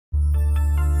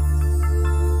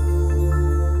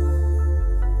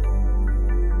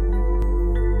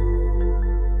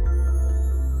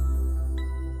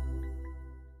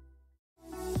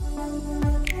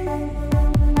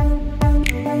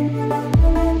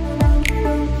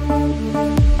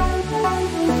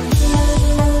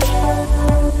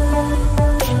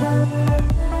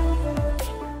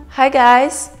Hi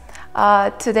guys!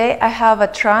 Today I have a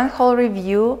try on haul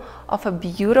review of a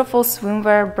beautiful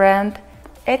swimwear brand,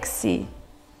 aexae.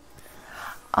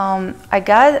 I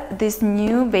got these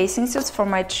new bathing suits for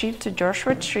my trip to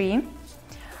Joshua Tree,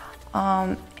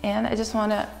 and I just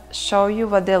want to show you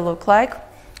what they look like.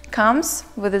 Comes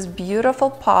with this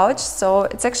beautiful pouch, so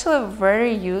it's actually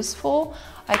very useful.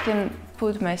 I can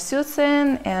put my suits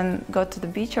in and go to the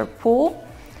beach or pool.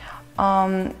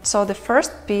 So the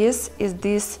first piece is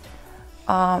this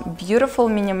beautiful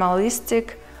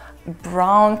minimalistic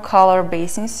brown color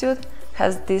bathing suit.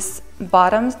 Has these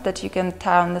bottoms that you can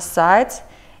tie on the sides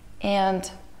and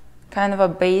kind of a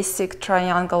basic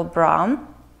triangle brown.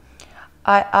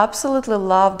 I absolutely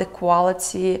love the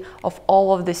quality of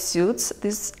all of the suits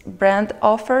this brand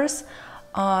offers.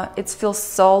 It feels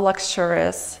so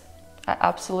luxurious. I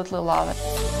absolutely love it.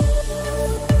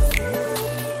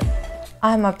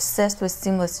 I'm obsessed with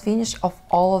seamless finish of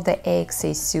all of the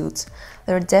aexae suits.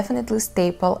 They're definitely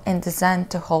staple and designed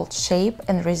to hold shape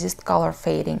and resist color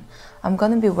fading. I'm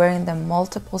gonna be wearing them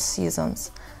multiple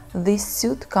seasons. This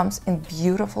suit comes in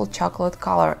beautiful chocolate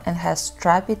color and has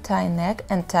strappy tie neck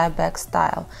and tie back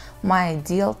style, my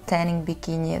ideal tanning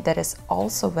bikini that is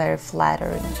also very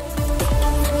flattering.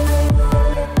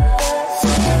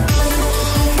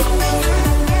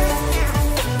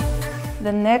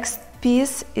 The next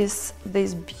piece is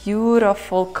this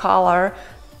beautiful color,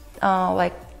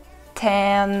 like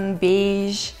tan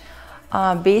beige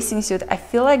bathing suit. I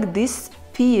feel like this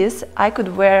piece I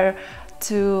could wear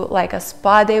to like a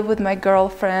spa day with my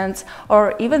girlfriends,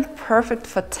 or even perfect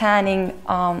for tanning,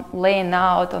 laying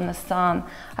out on the sun.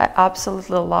 I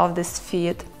absolutely love this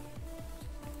fit.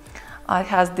 It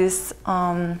has this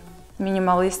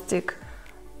minimalistic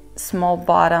small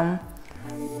bottom.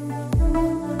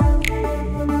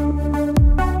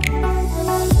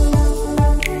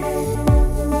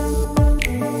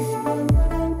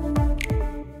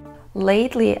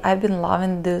 Lately, I've been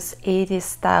loving those 80s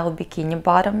style bikini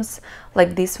bottoms,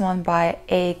 like this one by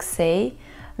aexae,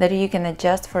 that you can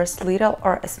adjust for as little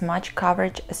or as much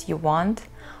coverage as you want.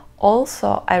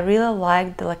 Also, I really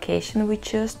like the location we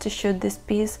choose to shoot this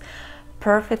piece.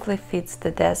 Perfectly fits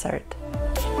the desert.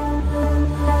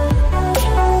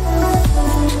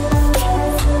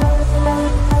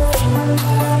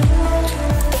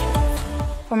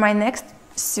 For my next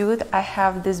suit, I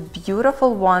have this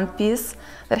beautiful one piece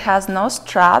that has no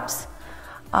straps.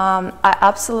 I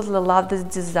absolutely love this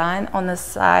design on the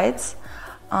sides.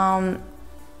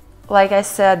 Like I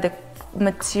said, the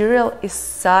material is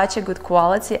such a good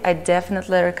quality. I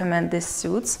definitely recommend these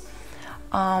suits.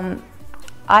 I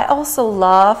also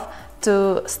love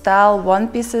to style one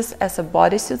pieces as a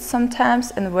bodysuit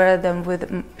sometimes and wear them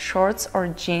with shorts or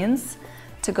jeans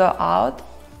to go out.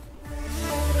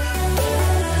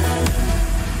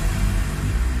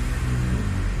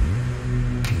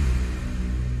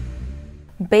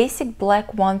 Basic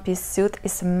black one-piece suit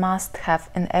is a must-have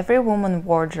in every woman's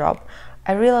wardrobe.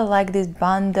 I really like this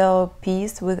bandeau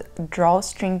piece with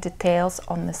drawstring details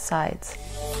on the sides.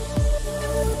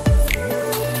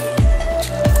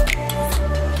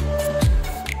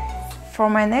 For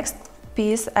my next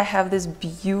piece, I have this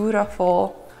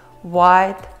beautiful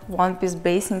white one-piece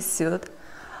bathing suit.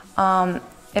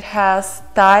 It has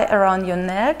tie around your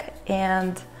neck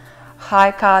and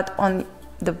high cut on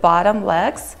the bottom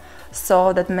legs,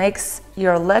 so that makes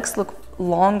your legs look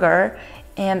longer,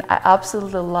 and I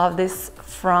absolutely love this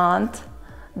front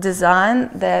design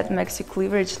that makes your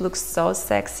cleavage look so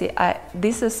sexy.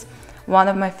 This is one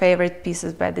of my favorite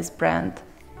pieces by this brand.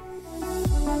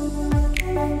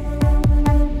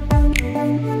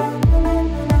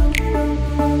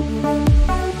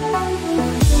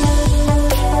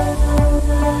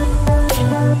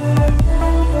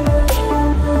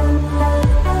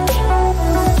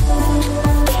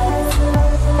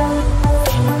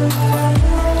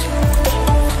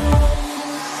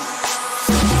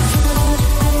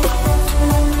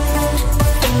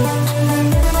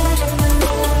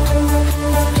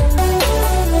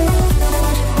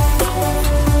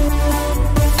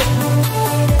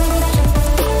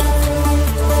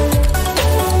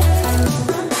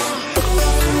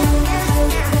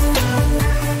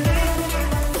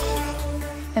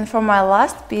 And for my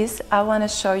last piece, I want to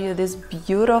show you this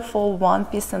beautiful one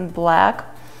piece in black.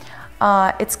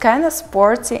 It's kind of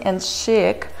sporty and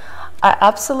chic. I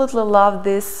absolutely love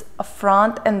this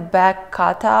front and back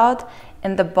cutout,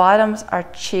 and the bottoms are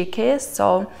cheeky,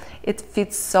 so it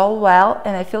fits so well,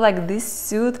 and I feel like this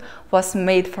suit was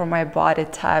made for my body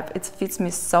type. It fits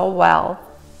me so well.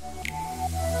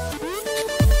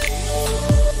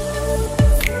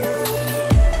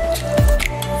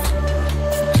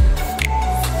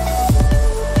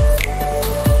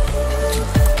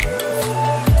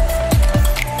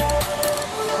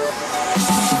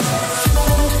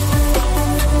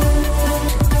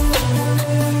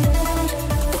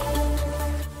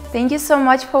 Thank you so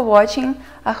much for watching.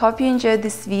 I hope you enjoyed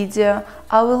this video.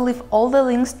 I will leave all the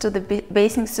links to the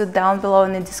bathing suit down below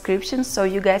in the description, so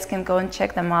you guys can go and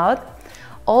check them out.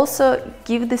 Also,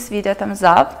 give this video a thumbs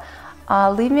up.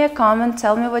 Leave me a comment,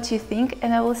 tell me what you think,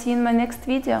 and I will see you in my next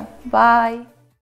video. Bye!